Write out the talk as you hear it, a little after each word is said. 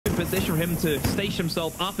position for him to station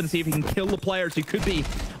himself up and see if he can kill the players who could be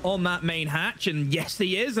on that main hatch. And yes,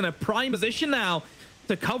 he is in a prime position now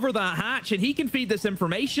to cover that hatch, and he can feed this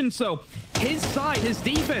information. So his side, his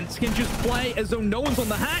defense, can just play as though no one's on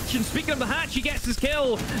the hatch. And speaking of the hatch, he gets his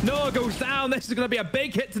kill. Noah goes down. This is going to be a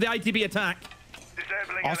big hit to the ITB attack.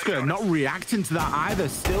 Oscar not reacting to that either,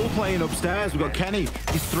 still playing upstairs. We've got Kenny,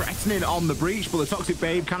 he's threatening on the breach, but the Toxic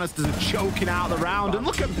Babe canisters are choking out the round. And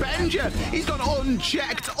look at Benja, he's gone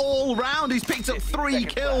unchecked all round. He's picked up 3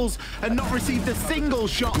 kills and not received a single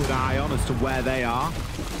shot. Good eye on as to where they are.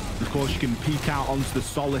 Of course, you can peek out onto the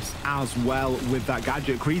Solace as well with that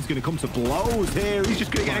gadget. Creed's going to come to blows here. He's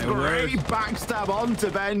just going to get a great backstab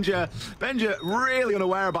onto Benja. Benja really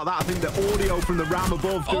unaware about that. I think the audio from the ram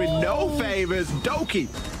above doing no favors. Doki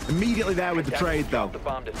immediately there with the trade, though.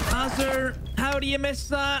 Azure, how do you miss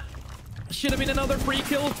that? Should have been another free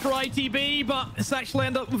kill for ITB, but it's actually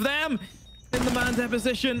ended up with them in the man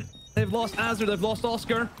position. They've lost Azure, they've lost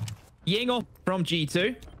Oscar. Ying off from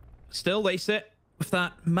G2. Still, they sit with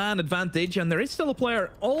that man advantage, and there is still a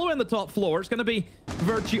player all the way on the top floor. It's going to be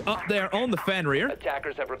Virtue up there on the Fenrir.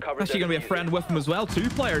 Attackers have recovered. Actually going to be a friend with him as well. 2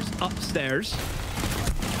 players upstairs.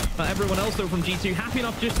 Everyone else, though, from G2 happy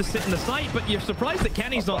enough just to sit in the site, but you're surprised that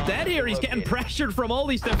Kenny's not dead here. He's getting pressured from all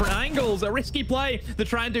these different angles. A risky play to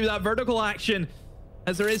try and do that vertical action,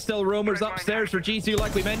 as there is still roamers upstairs for G2,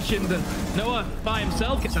 like we mentioned. And Noah by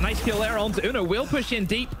himself gets a nice kill there onto Uno. Will push in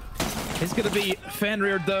deep. It's going to be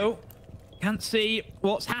Fenrir, though. Can't see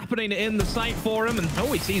what's happening in the site for him. And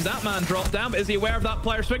oh, he sees that man drop down. But is he aware of that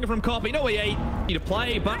player swinging from copy? No, he ain't. Need to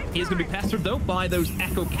play, but he is going to be pestered, though, by those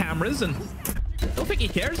echo cameras. And I don't think he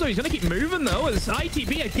cares, though. He's going to keep moving, though, as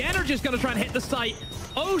ITB again are just going to try and hit the site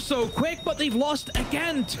oh so quick. But they've lost,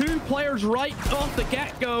 again, 2 players right off the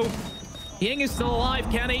get-go. Ying is still alive.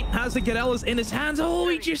 Kenny has the Gadellas in his hands. Oh,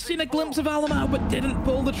 he just seen a glimpse of Alamau, but didn't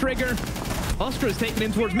pull the trigger. Oscar is taken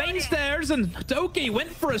in towards main stairs, and Doki went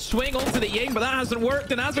for a swing onto the Ying, but that hasn't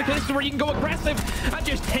worked. And Azure, this is where you can go aggressive and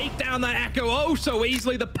just take down that Echo oh so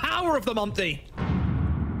easily. The power of the Monty.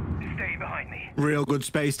 Stay behind me. Real good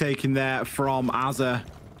space taking there from Azure.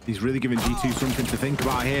 He's really giving G2 something to think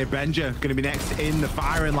about here. Benja going to be next in the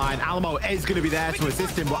firing line. Alamo is going to be there to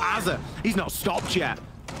assist him, but Azure, he's not stopped yet.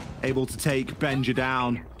 Able to take Benja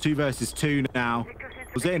down. 2 versus 2 now.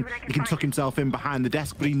 Was in. He can tuck himself in behind the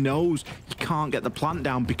desk, but he knows he can't get the plant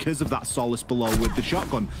down because of that Solace below with the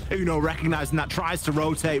shotgun. Uno recognizing that, tries to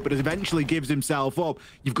rotate, but eventually gives himself up.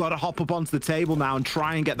 You've got to hop up onto the table now and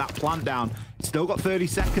try and get that plant down. He's still got 30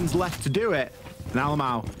 seconds left to do it. And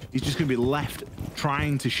Alamau, he's just going to be left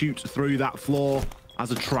trying to shoot through that floor. As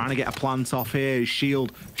they're trying to get a plant off here, his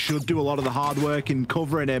shield should do a lot of the hard work in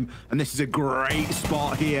covering him. And this is a great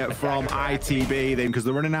spot here from ITB, because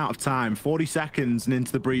they're running out of time. 40 seconds and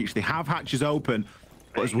into the breach. They have hatches open,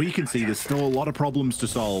 but as we can see, there's still a lot of problems to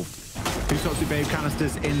solve. 2 Toxic Babe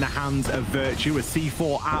canisters in the hands of Virtue, a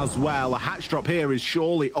C4 as well. A hatch drop here is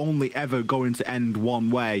surely only ever going to end one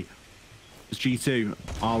way. G2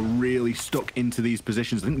 are really stuck into these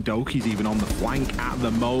positions. I think Doki's even on the flank at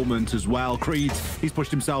the moment as well. Creed, he's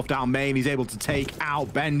pushed himself down main. He's able to take out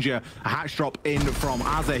Benja. A hatch drop in from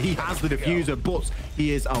Azza. He has the diffuser, but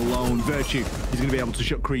he is alone. Virtue, he's going to be able to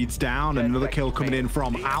shut Creed's down. And another kill coming in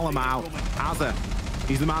from Alamau. Azza,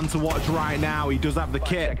 he's the man to watch right now. He does have the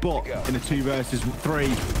kit, but in a 2 versus 3,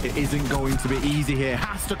 it isn't going to be easy here.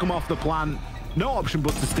 Has to come off the plant. No option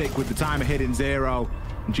but to stick with the timer hitting 0.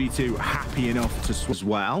 G2 happy enough to switch as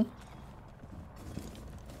well.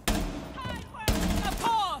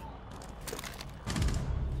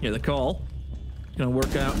 Yeah, the call. Gonna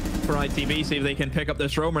work out for ITB, see if they can pick up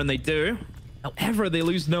this roamer, and they do. However, they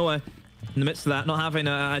lose Noah in the midst of that, not having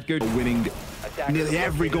a good... Winning nearly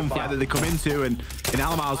every gunfight that they come into, and in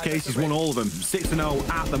Alamau's case, he's won all of them. 6-0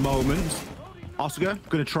 at the moment. Oscar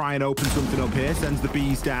gonna try and open something up here, sends the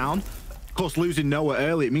bees down. Of course, losing Noah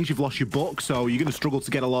early, it means you've lost your book, so you're going to struggle to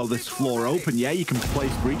get a lot of this floor open. Yeah, you can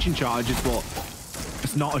place breaching charges, but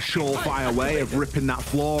it's not a surefire way of ripping that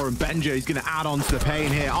floor. And Benja is going to add on to the pain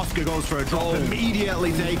here. Oscar goes for a drop,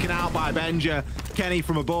 immediately taken out by Benja. Kenny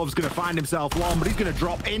from above is going to find himself long, but he's going to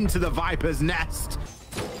drop into the Viper's nest.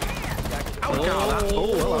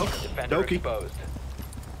 Hello. Doki.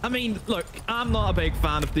 I mean, look, I'm not a big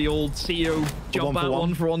fan of the old CEO jump at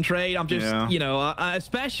 1-for-1 trade. I'm just, you know,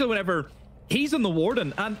 especially whenever he's in the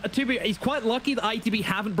Warden. And he's quite lucky that ITB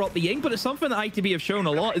haven't brought the Ying, but it's something that ITB have shown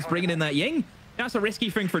a lot is bringing in that Ying. That's a risky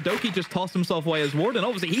thing for Doki, just toss himself away as Warden.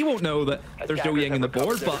 Obviously, he won't know that there's no Ying in the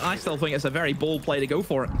board, but I still think it's a very bold play to go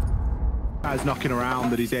for it. Guys knocking around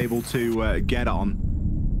that he's able to get on.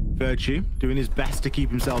 Virtue doing his best to keep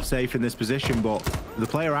himself safe in this position, but the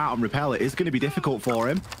player out on Repel, it is going to be difficult for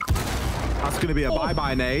him. That's going to be a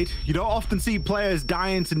bye-bye nade. You don't often see players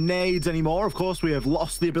dying to nades anymore. Of course, we have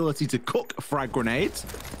lost the ability to cook frag grenades,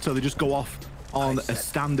 so they just go off on a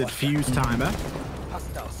standard fuse timer.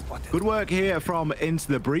 Good work here from Into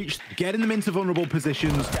the Breach, getting them into vulnerable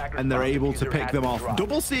positions, and they're able to pick them off.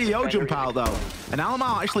 Double CEO jump out, though, and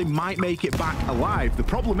Alamar actually might make it back alive. The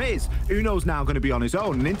problem is, Uno's now going to be on his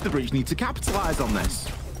own, and Into the Breach needs to capitalize on this.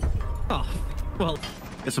 Oh, well.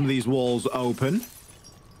 Get some of these walls open.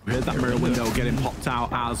 We heard that mirror window getting popped out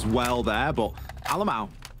as well there, but Alamau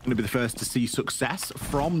going to be the first to see success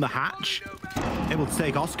from the hatch. Able to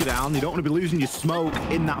take Oscar down. You don't want to be losing your smoke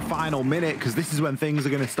in that final minute, because this is when things are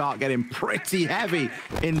going to start getting pretty heavy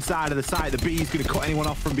inside of the site. The B is going to cut anyone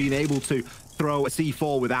off from being able to throw a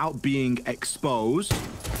C4 without being exposed.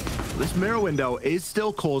 This mirror window is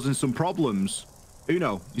still causing some problems.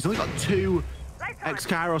 Uno, he's only got 2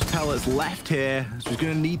 X-Kairos pellets left here, so he's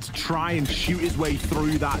going to need to try and shoot his way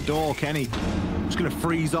through that door. Kenny just going to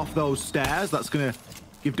freeze off those stairs. That's going to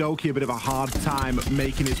give Doki a bit of a hard time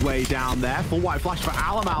making his way down there. Full white flash for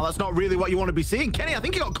Alamal. That's not really what you want to be seeing. Kenny, I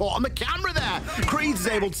think he got caught on the camera there. Creeds is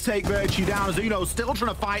able to take Virtue down as Uno's still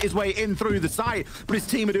trying to fight his way in through the site, but his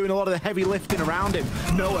team are doing a lot of the heavy lifting around him.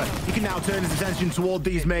 Noah, he can now turn his attention toward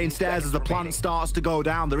these main stairs as the plant starts to go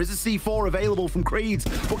down. There is a C4 available from Creeds,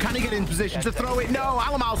 but can he get in position to throw it? No,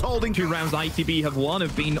 Alamal's holding. 2 rounds ITB have won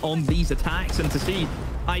have been on these attacks, and to see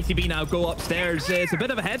ITB now go upstairs, it's a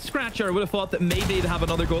bit of a head scratcher. I would have thought that maybe they'd have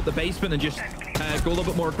another go at the basement and just go a little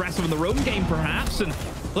bit more aggressive in the roam game, perhaps. And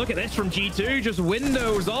look at this from G2, just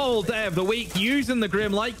windows all day of the week, using the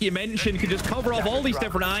Grim, like you mentioned, can just cover off all these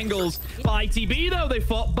different angles. But ITB, though, they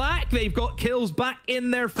fought back. They've got kills back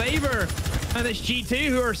in their favor. And it's G2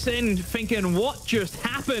 who are thinking, what just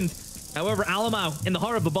happened? However, Alamau, in the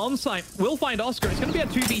heart of the bomb site, will find Oscar. It's going to be a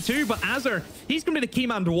 2v2, but Azar, he's going to be the key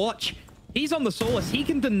man to watch. He's on the Solus. He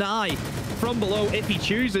can deny from below if he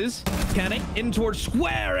chooses. Kenny in towards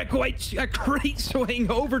square. A great swing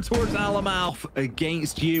over towards Alamau.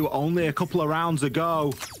 Against you only a couple of rounds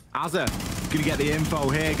ago. Azza going to get the info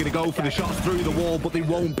here. Going to go for the shots through the wall, but they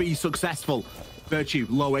won't be successful. Virtue,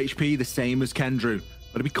 low HP, the same as Kendrew.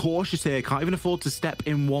 Got to be cautious here. Can't even afford to step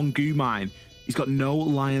in one goo mine. He's got no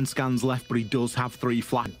lion scans left, but he does have 3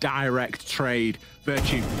 flat. Direct trade.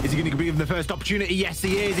 Virtue, is he going to give him the first opportunity? Yes,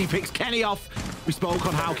 he is. He picks Kenny off. We spoke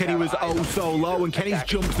on how Kenny was oh so low, and Kenny's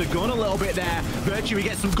jumped the gun a little bit there. Virtue, he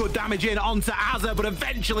gets some good damage in onto Azza, but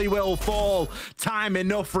eventually will fall. Time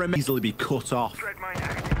enough for him. Easily be cut off.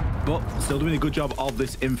 But still doing a good job of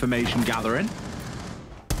this information gathering.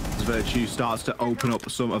 As Virtue starts to open up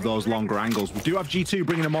some of those longer angles. We do have G2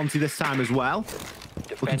 bringing a Monty this time as well.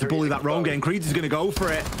 Looking to bully that roam game. Creeds is going to go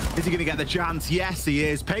for it. Is he going to get the chance? Yes, he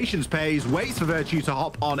is. Patience pays. Waits for Virtue to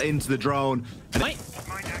hop on into the drone. And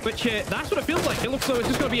which that's what it feels like. It looks like it's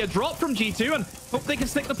just going to be a drop from G2, and hope they can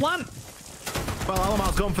stick the plant. Well,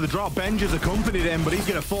 Alamal's gone for the drop. Benja's accompanied him, but he's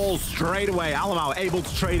going to fall straight away. Alamal able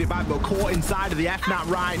to trade it back, but caught inside of the FNAT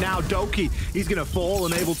right now. Doki, he's going to fall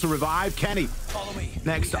and able to revive. Kenny,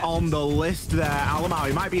 next on the list there. Alamal,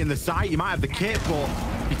 he might be in the site. You might have the kit, but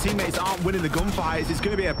your teammates aren't winning the gunfights. It's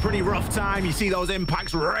going to be a pretty rough time. You see those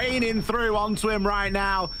impacts raining through onto him right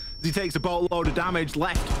now. He takes a boatload of damage,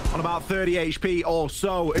 left on about 30 HP or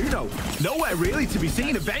so. Uno, nowhere really to be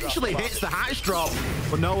seen. Eventually hits the hatch drop,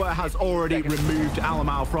 but Noah has already removed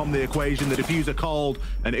Alamau from the equation. The diffuser cold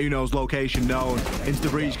and Uno's location known. Into the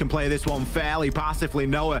Breach can play this one fairly passively.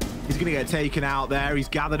 Noah, he's going to get taken out there. He's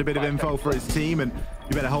gathered a bit of info for his team, and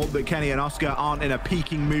you better hope that Kenny and Oscar aren't in a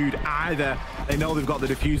peaking mood either. They know they've got the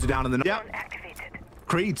diffuser down in the... Yep.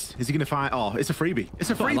 Creeds, is he going to fight? Oh, it's a freebie. It's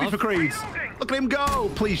a freebie for Creeds. Look at him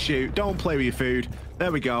go. Please shoot. Don't play with your food.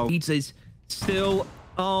 There we go. Creeds is still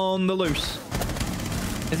on the loose.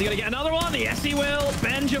 Is he going to get another one? Yes, he will.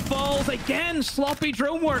 Benja falls again. Sloppy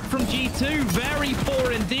drone work from G2. Very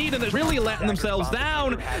poor indeed, and they're really letting themselves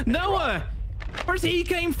down. Noah, where's he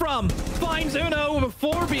came from? Finds Uno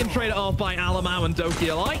before being traded off by Alamau and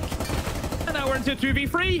Doki alike. And now we're into a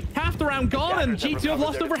 2v3. Half the round gone, and G2 have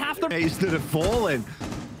lost over half the... He's that have fallen.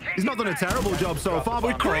 He's not done a terrible job so far,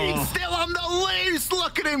 but Creed still on the loose.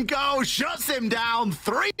 Look at him go. Shuts him down.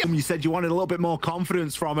 3. You said you wanted a little bit more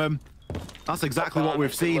confidence from him. That's exactly what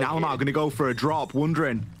we've seen. Alamar going to go for a drop,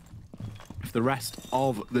 wondering if the rest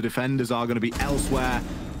of the defenders are going to be elsewhere,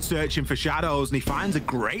 searching for shadows, and he finds a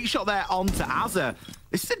great shot there onto Azza.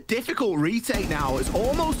 This is a difficult retake now. It's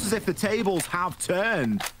almost as if the tables have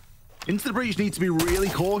turned. Into the Breach needs to be really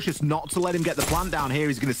cautious not to let him get the plant down here.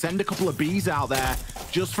 He's going to send a couple of Bs out there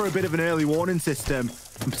just for a bit of an early warning system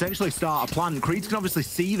and potentially start a plant. Creeds can obviously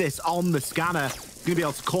see this on the scanner. He's going to be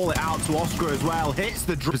able to call it out to Oscar as well. Hits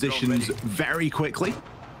the positions very quickly.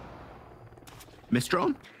 Miss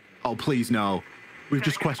drone? Oh, please no. We've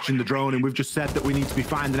just questioned the drone and we've just said that we need to be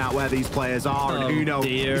finding out where these players are. And Uno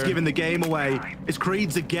is giving the game away. It's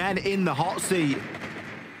Creed's again in the hot seat.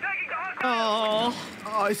 Oh,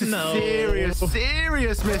 it's a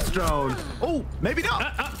serious miss drone. Oh, maybe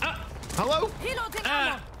not. Hello?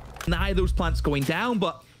 Neither those plants going down,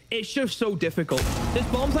 but it's just so difficult. This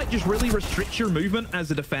bomb site just really restricts your movement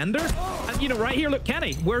as a defender. And, you know, right here, look,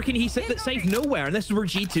 Kenny, where can he sit that's safe? Nowhere. And this is where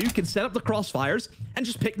G2 can set up the crossfires and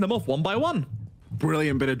just pick them off one by one.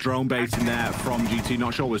 Brilliant bit of drone baiting there from G2.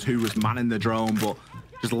 Not sure who was manning the drone, but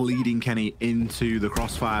just leading Kenny into the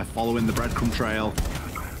crossfire, following the breadcrumb trail.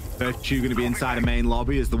 Virtue going to be inside a main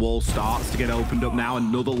lobby as the wall starts to get opened up now.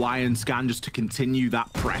 Another lion scan just to continue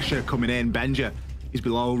that pressure coming in. Benja, he's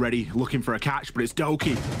below, ready, looking for a catch, but it's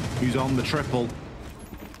Doki who's on the triple.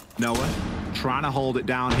 Noah trying to hold it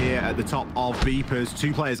down here at the top of Beepers.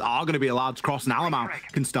 Two players are going to be allowed to cross, and Alamau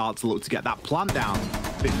can start to look to get that plant down.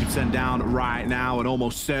 50% down right now, and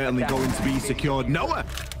almost certainly going to be secured. Noah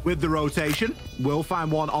with the rotation will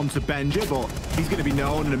find one onto Benja, but he's going to be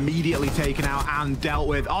known and immediately taken out and dealt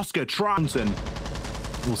with. Oscar Transon.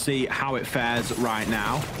 We'll see how it fares right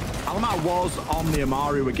now. Alamau was on the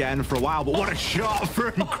Amaru again for a while, but what a shot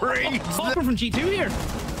from Creed. Hopper from G2 here.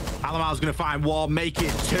 Alamau's going to find one, make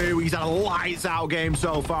it two. He's had a lights out game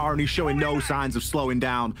so far, and he's showing no signs of slowing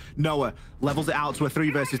down. Noah levels it out to a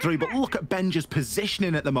 3 versus 3, but look at Benja's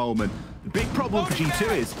positioning at the moment. The big problem for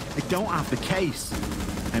G2 is they don't have the case.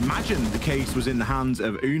 I imagine the case was in the hands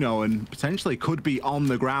of Uno and potentially could be on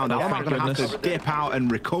the ground. Alamau going to have to dip out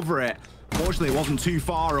and recover it. Fortunately, it wasn't too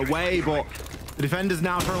far away, but the defender's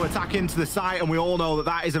now trying to attack into the site, and we all know that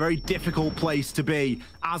that is a very difficult place to be.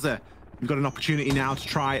 Azza, you've got an opportunity now to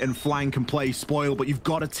try and flank and play spoil, but you've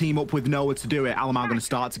got to team up with Noah to do it. Alamau going to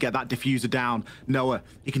start to get that diffuser down. Noah,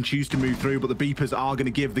 he can choose to move through, but the Beepers are going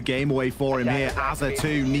to give the game away for him here. Azza,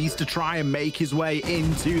 too, needs to try and make his way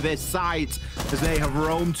into this site as they have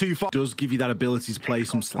roamed too far. Does give you that ability to play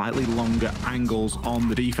some slightly longer angles on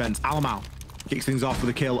the defense. Alamau kicks things off with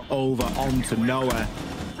a kill over onto Noah.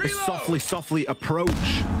 This softly approach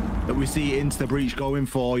that we see into the breach going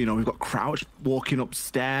for. You know, we've got Crouch walking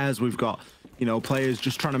upstairs. We've got, you know, players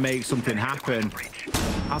just trying to make something happen.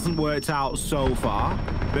 Hasn't worked out so far.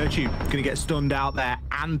 Virtue going to get stunned out there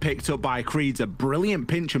and picked up by Creed's. A brilliant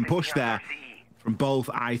pinch and push there from both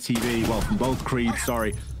ITB, well, from both Creed,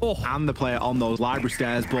 sorry, and the player on those library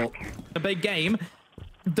stairs. But a big game.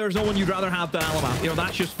 There's no one you'd rather have than Alamau. You know,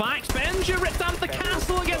 that's just facts. Benja ripped down the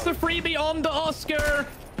castle and gets the freebie onto Oscar.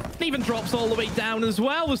 Even drops all the way down as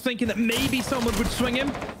well. Was thinking that maybe someone would swing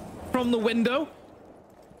him from the window.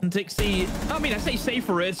 And Dixie, I mean, I say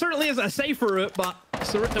safer route. It certainly is a safer route, but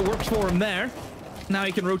it's the route that works for him there. Now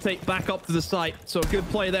he can rotate back up to the site. So good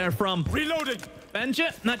play there from Reloading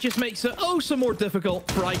Benja. And that just makes it so more difficult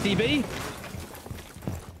for ITB.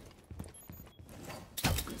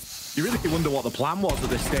 You really wonder what the plan was at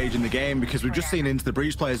this stage in the game, because we've just seen into the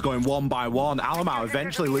breach players going one by one. Alamau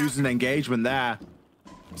eventually losing engagement there.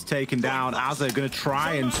 He's taken down. Azza going to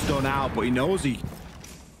try and stun out, but he knows he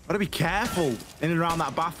got to be careful in and around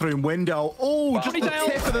that bathroom window. Oh, just the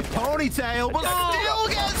tip of the ponytail, but still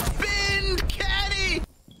gets binned, Kenny!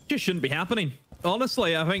 Just shouldn't be happening.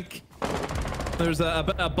 Honestly, I think there's a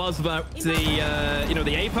bit of buzz about the, you know,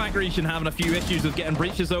 the APAC region having a few issues with getting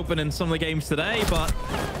breaches open in some of the games today, but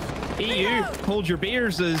EU, hold your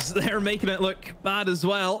beers, as they're making it look bad as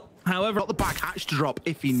well. However, got the back hatch to drop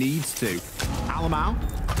if he needs to. Alamau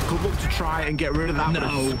could look to try and get rid of that.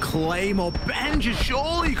 No claim or Benja.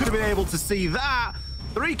 Surely you could have been able to see that.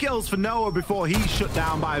 3 kills for Noah before he's shut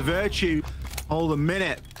down by Virtue. Hold a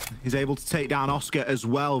minute. He's able to take down Oscar as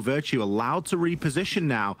well. Virtue allowed to reposition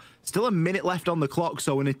now. Still a minute left on the clock,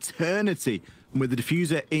 so an eternity. And with the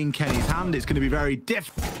diffuser in Kenny's hand, it's going to be very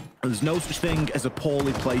difficult. There's no such thing as a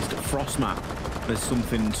poorly placed frost map. There's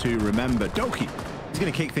something to remember. Doki is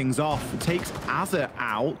going to kick things off. It takes Azza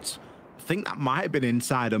out. I think that might have been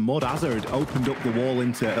inside a mud. Azza had opened up the wall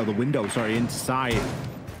into, the window, sorry, into sight.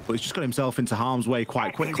 But he's just got himself into harm's way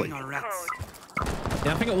quite quickly. Yeah,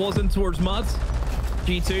 I think it was in towards mud.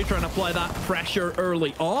 G2 trying to apply that pressure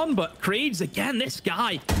early on, but Creed's, again, this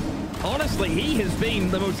guy, honestly, he has been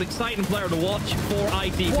the most exciting player to watch for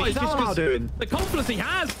ITB. What is Alamau doing? The confidence he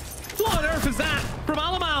has. What on earth is that from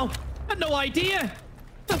Alamau? I had no idea.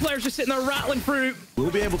 The player's just sitting there rattling through. We'll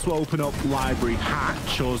be able to open up library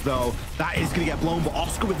hatch, as though that is going to get blown, but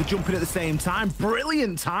Oscar with the jump in at the same time.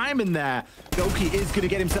 Brilliant time in there. Doki is going to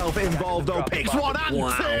get himself involved, though. Picks one and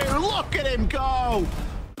two. Look at him go.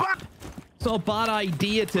 Back. It's not a bad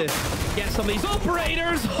idea to get some of these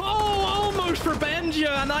operators. Oh, almost for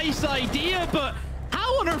Benja. A nice idea, but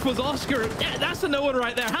how on earth was Oscar? Yeah, that's a no one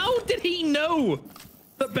right there. How did he know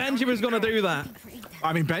that Benji was going to do that?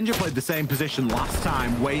 I mean, Benji played the same position last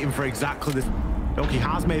time, waiting for exactly this. Doki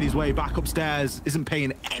has made his way back upstairs, isn't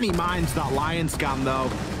paying any mind to that lion scan,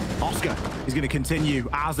 though. Oscar is going to continue.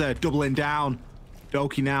 Azza doubling down.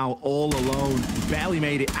 Doki now all alone. Barely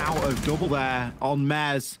made it out of double there on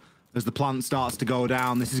Mez as the plant starts to go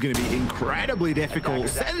down. This is going to be incredibly difficult.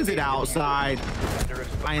 Sends it outside.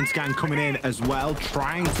 Lion scan coming in as well,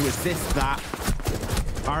 trying to assist that.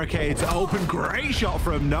 Barricades open. Great shot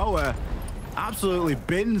from Noah. Absolutely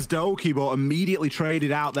bins Doki, but immediately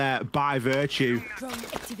traded out there by Virtue.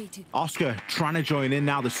 Oscar trying to join in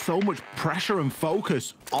now. There's so much pressure and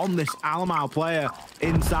focus on this Alamau player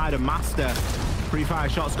inside of Master. Pre-fire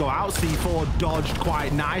shots go out. C4 dodged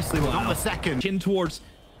quite nicely, but not the second. In towards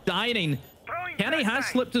dining. Kenny has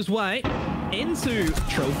slipped his way into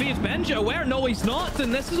Trophy. Is Benji aware? No, he's not.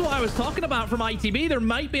 And this is what I was talking about from ITB. There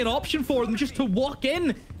might be an option for them just to walk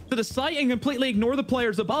in to the site and completely ignore the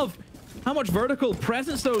players above. How much vertical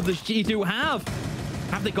presence, though, does G2 have?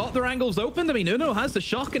 Have they got their angles opened? I mean, Uno has the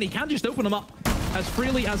shock, and he can just open them up as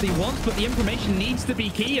freely as he wants, but the information needs to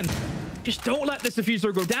be key, and just don't let this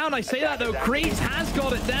diffuser go down. I say that, though. Creeds has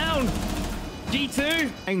got it down.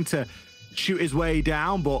 G2. Trying to shoot his way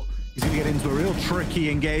down, but he's going to get into a real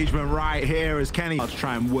tricky engagement right here as Kenny to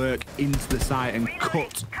try and work into the site and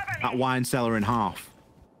cut that wine cellar in half.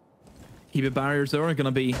 Keep barriers though are going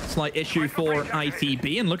to be a slight issue for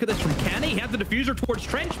ITB. And look at this from Kenny. He had the diffuser towards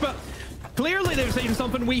Trench, but clearly they've seen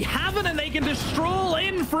something we haven't, and they can just stroll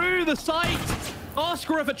in through the site.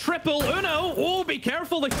 Oscar with a triple. Uno, oh, be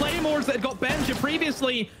careful. The Claymores that had got Benja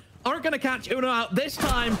previously aren't going to catch Uno out this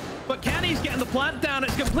time, but Kenny's getting the plant down.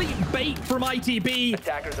 It's complete bait from ITB.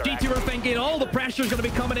 G2 are thinking, oh, the pressure's going to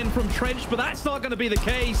be coming in from Trench, but that's not going to be the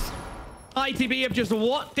case. ITB have just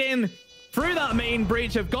walked in through that main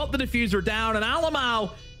breach, have got the diffuser down, and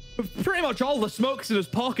Alamau with pretty much all the smokes in his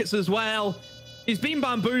pockets as well. He's been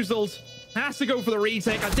bamboozled. Has to go for the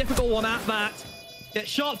retake. A difficult one at that. Gets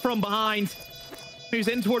shot from behind. Moves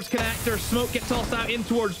in towards connector. Smoke gets tossed out in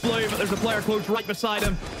towards blue, but there's a player close right beside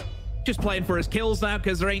him. Just playing for his kills now,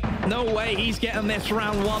 because there ain't no way he's getting this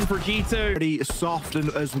round one for G2. Pretty soft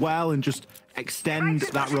as well, and just extend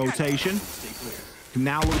that rotation.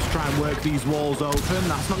 Now let's try and work these walls open.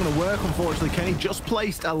 That's not going to work, unfortunately. Kenny just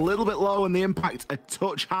placed a little bit low, and the impact a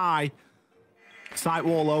touch high. Site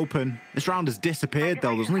wall open. This round has disappeared,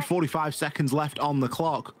 though. There's only 45 seconds left on the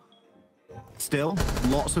clock. Still,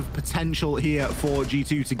 lots of potential here for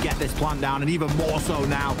G2 to get this plant down, and even more so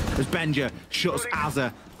now as Benja shuts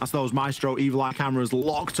Azza. That's those Maestro Evil Eye cameras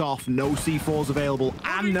locked off. No C4s available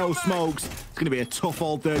and no smokes. It's going to be a tough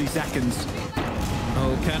old 30 seconds.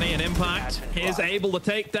 Oh, Kenny, an impact is able to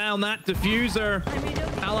take down that diffuser.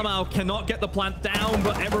 Alamau cannot get the plant down,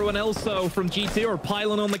 but everyone else, though, from G2 are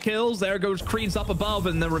piling on the kills. There goes Creeds up above,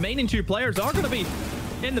 and the remaining two players are going to be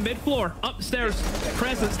in the mid-floor. Upstairs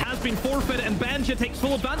presence has been forfeited, and Benja takes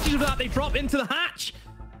full advantage of that. They drop into the hatch.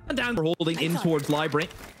 And down, we're holding in towards Library.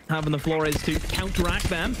 Having the Flores to counteract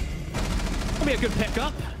them. That'll be a good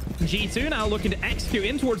pickup. G2 now looking to execute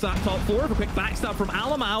in towards that top floor. A quick backstab from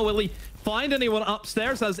Alamau. Will he find anyone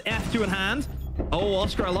upstairs? Has F2 in hand. Oh,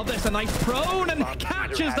 Oscar, I love this. A nice prone, and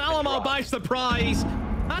catches Alamau by surprise.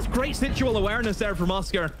 That's great situal awareness there from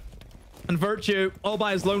Oscar. And Virtue all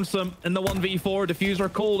by his lonesome in the 1v4.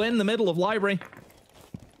 Diffuser cold in the middle of Library.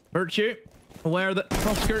 Virtue aware that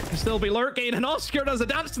Oscar can still be lurking, and Oscar does a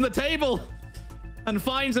dance to the table and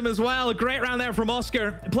finds him as well. A great round there from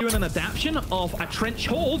Oscar. Doing an adaptation of a trench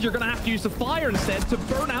hold, you're going to have to use the fire instead to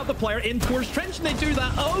burn out the player in towards trench, and they do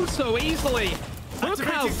that oh so easily. Look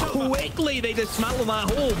how quickly they dismantle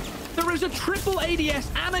that hold. There is a triple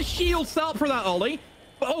ADS and a shield set up for that Ollie.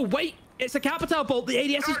 But oh wait, it's a Capital Bolt. The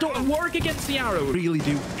ADSs don't work against the arrow. Really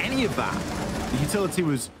do any of that. The utility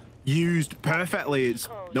was used perfectly. It's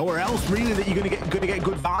nowhere else really that you're going to get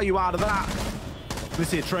good value out of that. We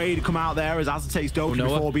see a trade come out there as Azza takes Doki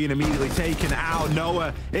before being immediately taken out.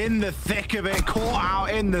 Noah in the thick of it, caught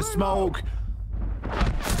out in the smoke.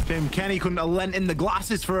 Tim Kenny couldn't have lent in the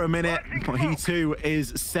glasses for a minute, but he too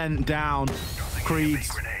is sent down. Creeds,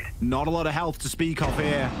 not a lot of health to speak of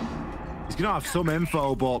here. He's gonna have some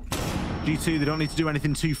info, but G2, they don't need to do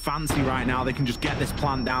anything too fancy right now. They can just get this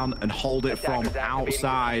plant down and hold it from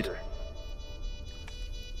outside.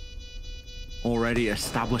 Already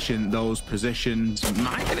establishing those positions.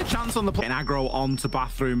 Might get a chance on the play. Aggro onto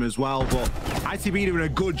bathroom as well, but ITB doing a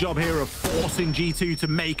good job here of forcing G2 to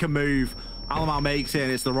make a move. Alamau makes it,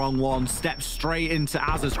 and it's the wrong one. Steps straight into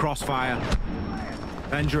Azza's crossfire.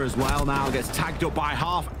 Benja as well now gets tagged up by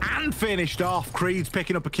half and finished off. Creed's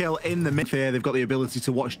picking up a kill in the mid here. They've got the ability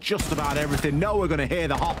to watch just about everything. No, we're going to hear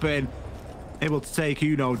the hop in. Able to take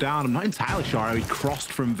Uno down. I'm not entirely sure how he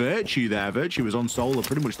crossed from Virtue there. Virtue was on solo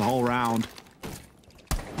pretty much the whole round.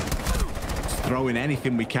 Just throwing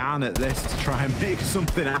anything we can at this to try and make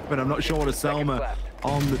something happen. I'm not sure what a Selma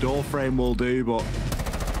on the door frame will do, but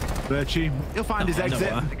Virtue, he'll find his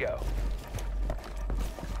exit.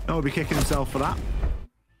 No, he'll be kicking himself for that.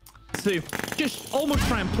 To just almost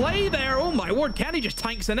try and play there. Oh my word, Kenny just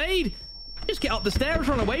tanks an aid. Just get up the stairs,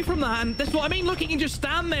 run away from that, and that's what I mean. Look, he can just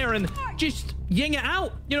stand there and just ying it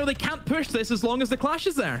out. You know, they can't push this as long as the clash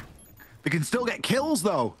is there. They can still get kills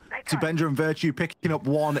though. To Benja and Virtue picking up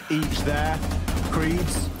one each there.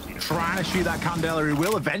 Creed's trying to shoot that Candela. He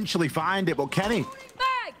will eventually find it, but Kenny,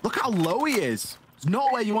 look how low he is. It's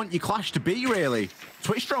not where you want your clash to be, really.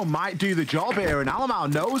 Twitch drone might do the job here, and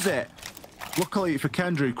Alamau knows it. Luckily for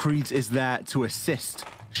Kendrew, Creed's is there to assist.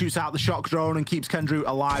 Shoots out the shock drone and keeps Kendrew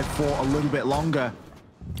alive for a little bit longer.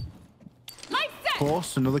 Of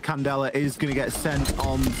course, another Candela is going to get sent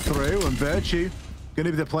on through, and Virtue going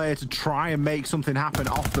to be the player to try and make something happen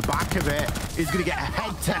off the back of it. He's going to get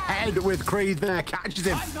head-to-head with Creed there, catches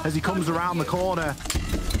him as he comes around the corner.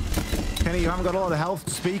 Kenny, you haven't got a lot of health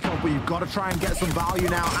to speak of, but you've got to try and get some value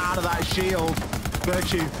now out of that shield.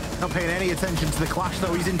 Virtue not paying any attention to the clash,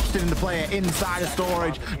 though. He's interested in the player inside of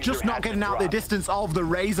storage, just not getting out the distance of the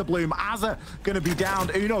Razor Bloom. Azza going to be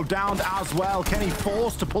downed. Uno downed as well. Kenny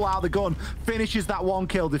forced to pull out the gun, finishes that one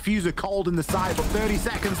kill. Diffuser cold in the side, but 30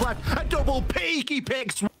 seconds left. A double peek he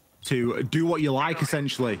picks to do what you like,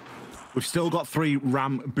 essentially. We've still got 3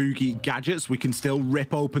 Ram Boogie gadgets. We can still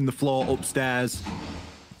rip open the floor upstairs.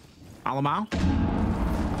 Alamau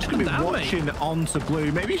just gonna be watching onto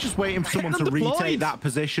blue. Maybe he's just waiting for someone to retake that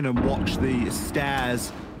position and watch the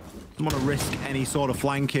stairs. Doesn't want to risk any sort of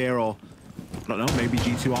flank here, or I don't know, maybe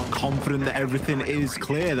G2 aren't confident that everything is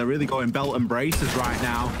clear. They're really going belt and braces right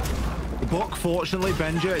now. The book, fortunately,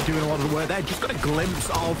 Benja doing a lot of the work there. Just got a glimpse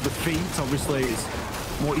of the feet. Obviously,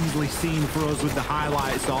 it's more easily seen for us with the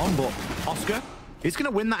highlights on, but Oscar is going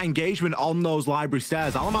to win that engagement on those library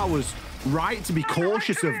stairs. Alamar was right to be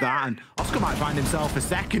cautious of that, and Oscar might find himself a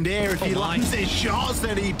second here if he lands his shots,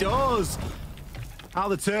 and he does. How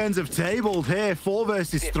the turns have tabled here. 4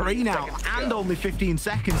 versus 3 now, and only 15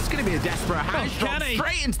 seconds. It's going to be a desperate hash drop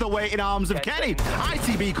straight into the waiting arms of Kenny.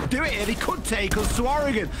 ITB could do it, and he could take us to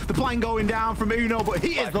Oregon. The plan going down from Uno, but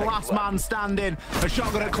he is the last man standing. A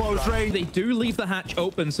shotgun at close range. They do leave the hatch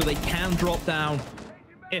open, so they can drop down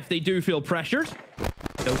if they do feel pressured.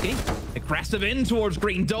 Okay, aggressive in towards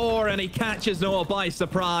green door, and he catches Noah by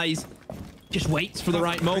surprise. Just waits for the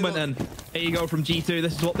right moment, and there you go from G2.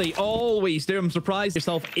 This is what they always do. I'm surprised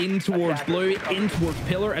yourself in towards blue, in towards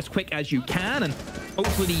pillar as quick as you can, and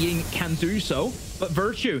hopefully the Ying can do so. But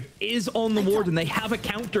Virtue is on the ward, and they have a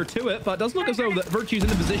counter to it, but it doesn't look as though that Virtue's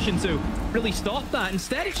in a position to really stop that.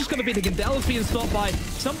 Instead, it's just going to be the Candela's being stopped by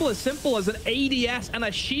something as simple as an ADS and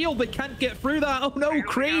a shield. They can't get through that. Oh no,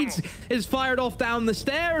 Creed is fired off down the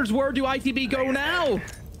stairs. Where do ITB go now?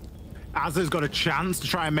 Azza's got a chance to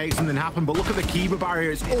try and make something happen, but look at the Kiba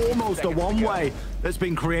barrier. It's almost a one-way that's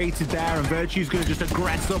been created there, and Virtue's going to just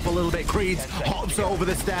aggress up a little bit. Creed hops over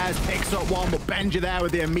the stairs, picks up one, but Benja there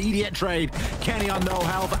with the immediate trade. Kenny on no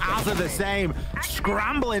health, Azza the same,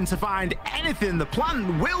 scrambling to find anything. The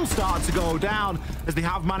plan will start to go down as they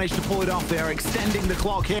have managed to pull it off. They are extending the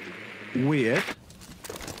clock here. Weird.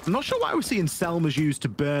 I'm not sure why we're seeing Selmas used to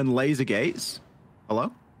burn laser gates.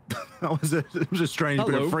 Hello? That was a strange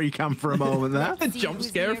bit of free cam for a moment there. A jump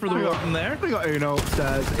scare for the one there. We got Uno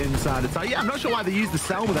upstairs inside the tower. Yeah, I'm not sure why they used the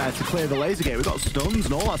Selma there to clear the laser gate. We've got stuns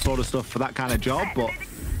and all that sort of stuff for that kind of job, but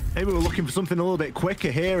maybe we're looking for something a little bit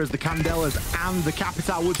quicker here, as the Candelas and the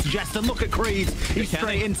Capital would suggest. And look at Creed. He's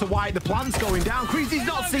straight into white. The plant's going down. Creed, he's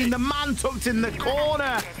not seen the man tucked in the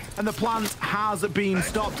corner, and the plant has been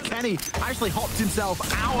stopped. Kenny actually hopped himself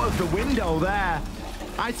out of the window there.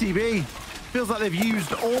 ITB feels like they've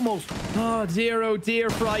used almost... Oh, dear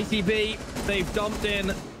for ITB. They've dumped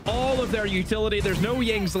in all of their utility. There's no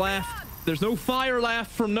Yings left. There's no fire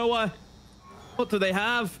left from Noah. What do they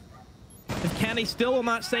have? If Kenny still on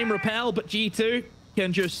that same rappel, but G2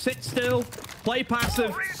 can just sit still, play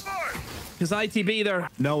passive. Because ITB there.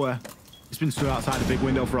 Noah, he's been stood outside the big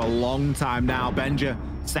window for a long time now. Benja,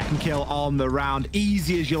 second kill on the round.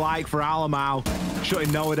 Easy as you like for Alamau.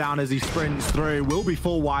 Shutting Noah down as he sprints through. Will be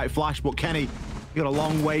full white flash, but Kenny, got a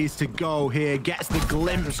long ways to go here. Gets the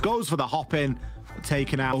glimpse, goes for the hop in.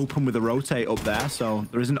 Taken out open with a rotate up there, so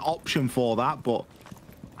there is an option for that, but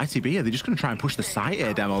ITB, are they just going to try and push the site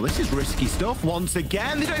here, Demo? This is risky stuff once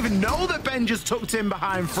again. They don't even know that Ben just tucked in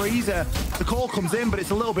behind Freezer. The call comes in, but it's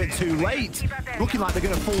a little bit too late. Looking like they're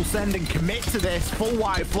going to full send and commit to this. Full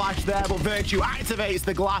white flash there, but Virtue activates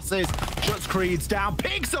the glasses. Shuts Creeds down.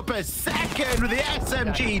 Picks up a second with the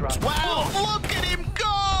SMG-12. Look at him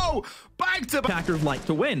go! Back to back. Attackers like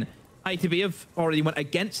to win. ITB have already went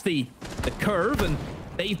against the curve, and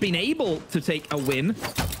they've been able to take a win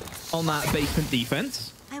on that basement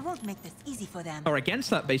defense. I won't make this easy for them. Or against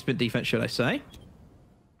that basement defense, should I say.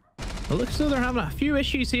 It looks as though they're having a few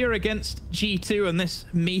issues here against G2 and this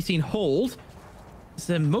meeting hold.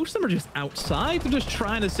 So most of them are just outside. They're just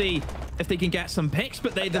trying to see if they can get some picks,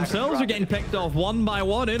 but they themselves are getting picked off one by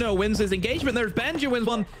one. Uno wins his engagement. There's Benji wins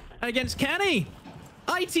one against Kenny.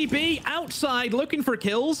 ITB outside looking for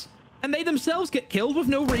kills, and they themselves get killed with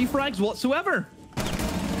no refrags whatsoever.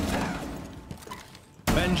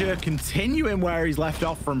 Benja continuing where he's left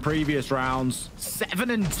off from previous rounds.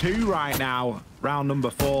 7-2 right now. Round number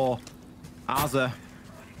 4. Aza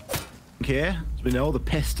here. As we know, the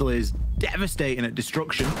pistol is devastating at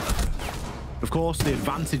destruction. Of course, the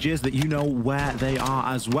advantage is that you know where they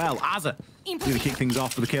are as well. Aza going to kick things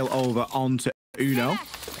off with the kill over onto Uno.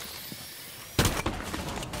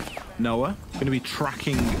 Noah going to be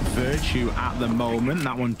tracking Virtue at the moment.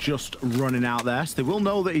 That one just running out there. So they will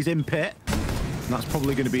know that he's in pit. And that's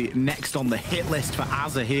probably going to be next on the hit list for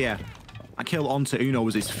Aza here. That kill onto Uno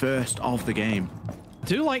was his first of the game. I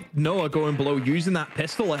do like Noah going below using that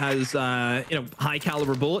pistol. It has, high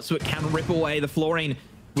caliber bullets, so it can rip away the flooring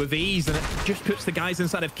with ease, and it just puts the guys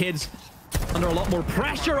inside of Kids under a lot more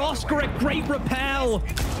pressure. Oscar, a great repel.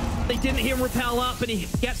 They didn't hear him repel up, and he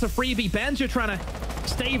gets a freebie. Benja trying to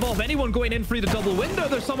stave off anyone going in through the double window.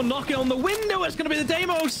 There's someone knocking on the window. It's going to be the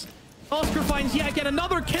Deimos. Oscar finds yet again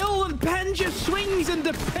another kill, and Benja swings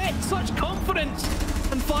into pit. Such confidence,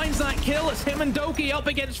 and finds that kill. It's him and Doki up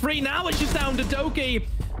against Free. Now it's just down to Doki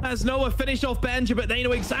as Noah finish off Benja, but they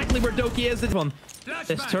know exactly where Doki is.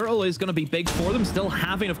 This turtle is going to be big for them. Still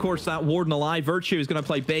having, of course, that Warden alive. Virtue is going to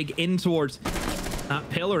play big in towards that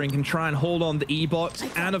pillar and can try and hold on the E-box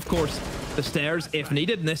and, of course, the stairs if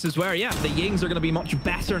needed. And this is where, yeah, the Yings are going to be much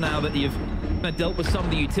better now that you've dealt with some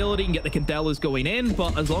of the utility and get the Candelas going in.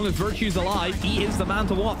 But as long as Virtue's alive, he is the man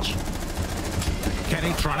to watch.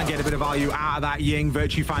 Kenny trying to get a bit of value out of that Ying.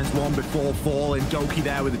 Virtue finds one before falling. Doki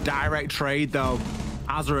there with a direct trade, though.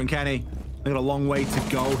 Aza and Kenny, they've got a long way to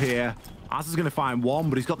go here. Aza's going to find one,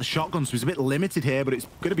 but he's got the shotgun, so he's a bit limited here, but it's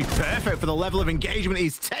going to be perfect for the level of engagement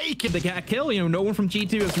he's taking. They get a kill. You know, no one from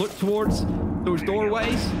G2 has looked towards those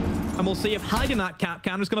doorways, and we'll see if hiding that cap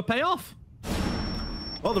can is going to pay off.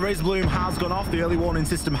 Well, the Razor Bloom has gone off. The early warning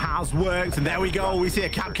system has worked. And there we go. We see a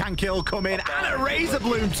Capcan kill come in and a Razor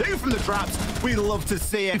Bloom too from the traps. We love to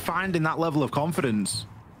see it. Finding that level of confidence.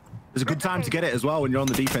 There's a good time to get it as well. When you're on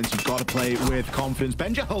the defense, you've got to play with confidence.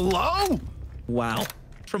 Benja, hello? Wow.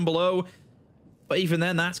 From below. But even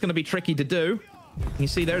then, that's going to be tricky to do. You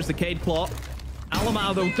see there's the Cade plot.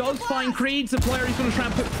 Alamau, though, does find Creed's the player who's going to try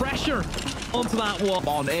and put pressure onto that one.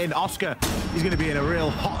 On in. Oscar, he's going to be in a real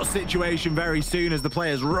hot situation very soon as the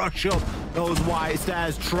players rush up those white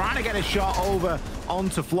stairs, trying to get a shot over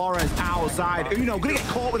onto Flores outside. Uno going to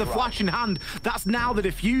get caught with a flash in hand. That's now the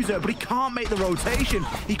diffuser, but he can't make the rotation.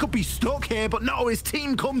 He could be stuck here, but no, his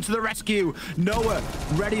team come to the rescue. Noah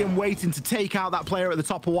ready and waiting to take out that player at the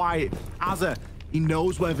top of white. Aza, he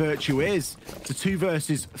knows where Virtue is. It's a 2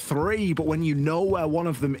 versus 3, but when you know where one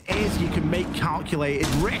of them is, you can make calculated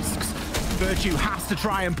risks. Virtue has to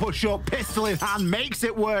try and push up. Pistol in hand, makes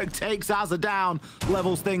it work, takes Aza down,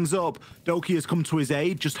 levels things up. Doki has come to his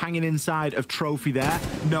aid, just hanging inside of Trophy there.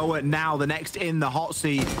 Noah now the next in the hot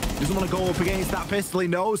seat. Doesn't want to go up against that pistol. He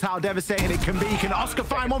knows how devastating it can be. Can Oscar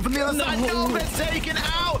find one from the other side? No, but taken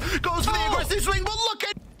out. Goes for the aggressive swing, but look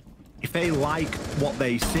at... If they like what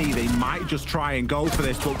they see, they might just try and go for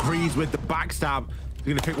this, but Crees with the backstab. He's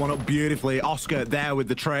going to pick one up beautifully. Oscar there with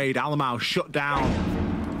the trade. Alamau shut down.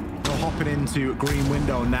 Hopping into green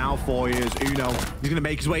window now for you is Uno. He's going to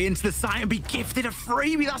make his way into the site and be gifted a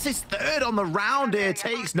freebie. That's his 3rd on the round here.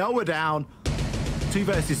 Takes Noah down. 2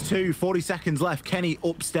 versus 2. 40 seconds left. Kenny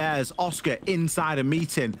upstairs. Oscar inside a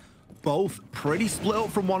meeting. Both pretty split up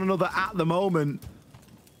from one another at the moment.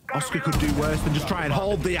 Oscar could do worse than just try and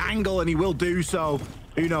hold the angle, and he will do so.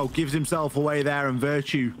 Uno gives himself away there, and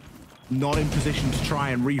Virtue not in position to try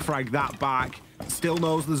and refrag that back. Still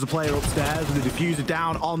knows there's a player upstairs with the diffuser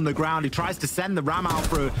down on the ground. He tries to send the ram out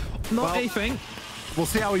for not anything. We'll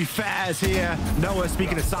see how he fares here. Noah,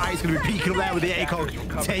 speaking of size, going to be peeking up there with the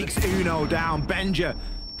ACOG. Takes Uno down. Benja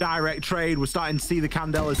direct trade. We're starting to see the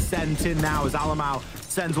Candelas sent in now as Alamau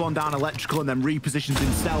sends one down electrical and then repositions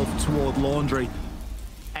himself toward laundry.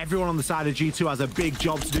 Everyone on the side of G2 has a big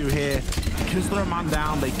job to do here. Because they're a man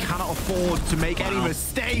down, they cannot afford to make any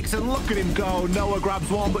mistakes. And look at him go. Noah grabs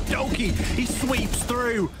one, but Doki, he sweeps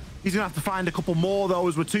through. He's going to have to find a couple more, though,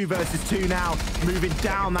 as we're 2 versus 2 now. Moving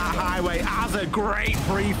down that highway. As a great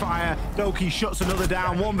pre-fire. Doki shuts another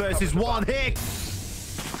down. 1 versus 1 here.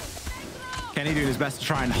 Kenny doing his best to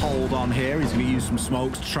try and hold on here. He's going to use some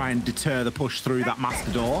smokes to try and deter the push through that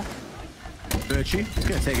master door. Virtue is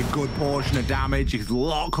going to take a good portion of damage. There's a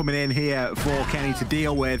lot coming in here for Kenny to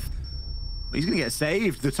deal with. He's going to get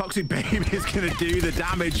saved. The Toxic Baby is going to do the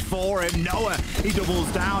damage for him. Noah, he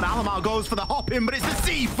doubles down. Alamar goes for the hop in, but it's a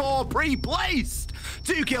C4 pre-placed.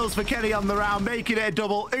 2 kills for Kenny on the round, making it a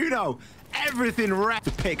double. Uno, everything ready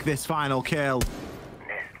to pick this final kill.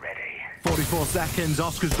 Nest ready. 44 seconds.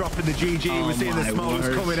 Oscar's dropping the GG. We're seeing the smokes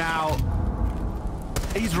coming out.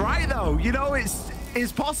 He's right, though. You know,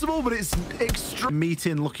 it's possible, but it's extra.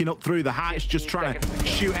 Meeting looking up through the hatch, just trying to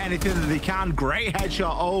shoot anything that they can. Great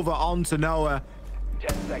headshot over onto Noah.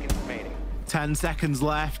 10 seconds remaining. 10 seconds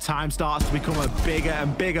left. Time starts to become a bigger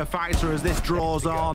and bigger factor as this draws on.